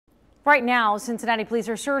Right now, Cincinnati police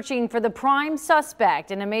are searching for the prime suspect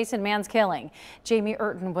in a Mason man's killing. Jamie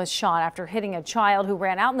Urton was shot after hitting a child who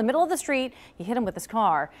ran out in the middle of the street. He hit him with his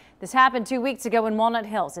car. This happened 2 weeks ago in Walnut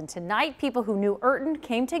Hills, and tonight people who knew Urton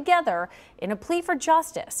came together in a plea for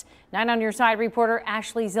justice. 9 on Your Side reporter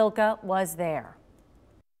Ashley Zilka was there.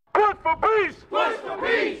 Push for peace! Push for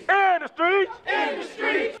peace! In the streets! In the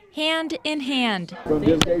streets! Hand in hand. From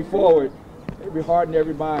this day forward, every heart and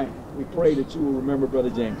every mind, we pray that you will remember Brother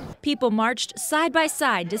Jamie. People marched side by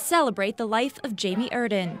side to celebrate the life of Jamie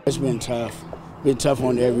Urton. It's been tough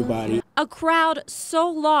on everybody. A crowd so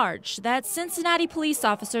large that Cincinnati police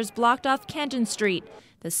officers blocked off Kenton Street,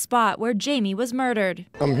 the spot where Jamie was murdered.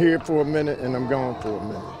 I'm here for a minute and I'm gone for a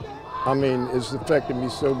minute. I mean, it's affected me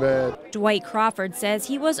so bad. Dwight Crawford says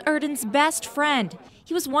he was Urton's best friend.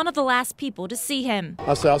 He was one of the last people to see him.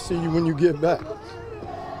 I said, I'll see you when you get back.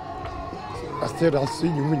 I said, I'll see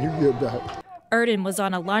you when you get back. Urton was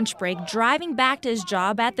on a lunch break driving back to his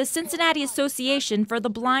job at the Cincinnati Association for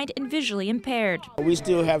the Blind and Visually Impaired. We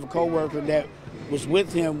still have a coworker that was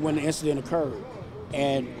with him when the incident occurred.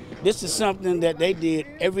 And this is something that they did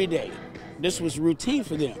every day. This was routine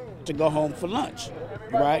for them to go home for lunch,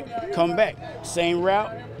 right? Come back, same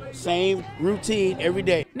route, same routine every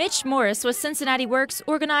day. Mitch Morris with Cincinnati Works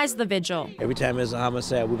organized the vigil. Every time there's a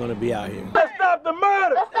homicide, we're going to be out here. Let's stop the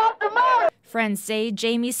murder! Let's stop the murder! Friends say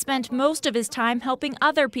Jamie spent most of his time helping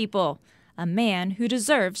other people, a man who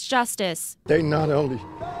deserves justice. They not only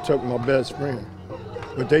took my best friend,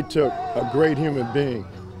 but they took a great human being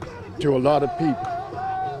to a lot of people.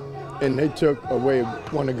 And they took away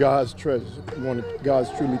one of God's treasures, one of God's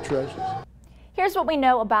truly treasures. Here's what we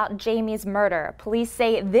know about Jamie's murder. Police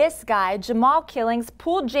say this guy, Jamal Killings,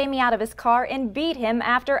 pulled Jamie out of his car and beat him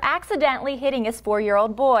after accidentally hitting his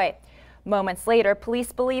 4-year-old boy. Moments later,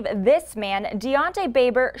 police believe this man, Deonte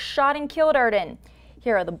Baber, shot and killed Urton.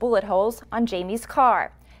 Here are the bullet holes on Jamie's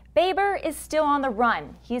car. Baber is still on the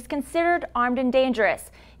run. He's considered armed and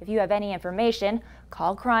dangerous. If you have any information,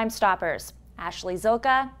 call Crime Stoppers. Ashley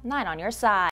Zilka, 9 on Your Side.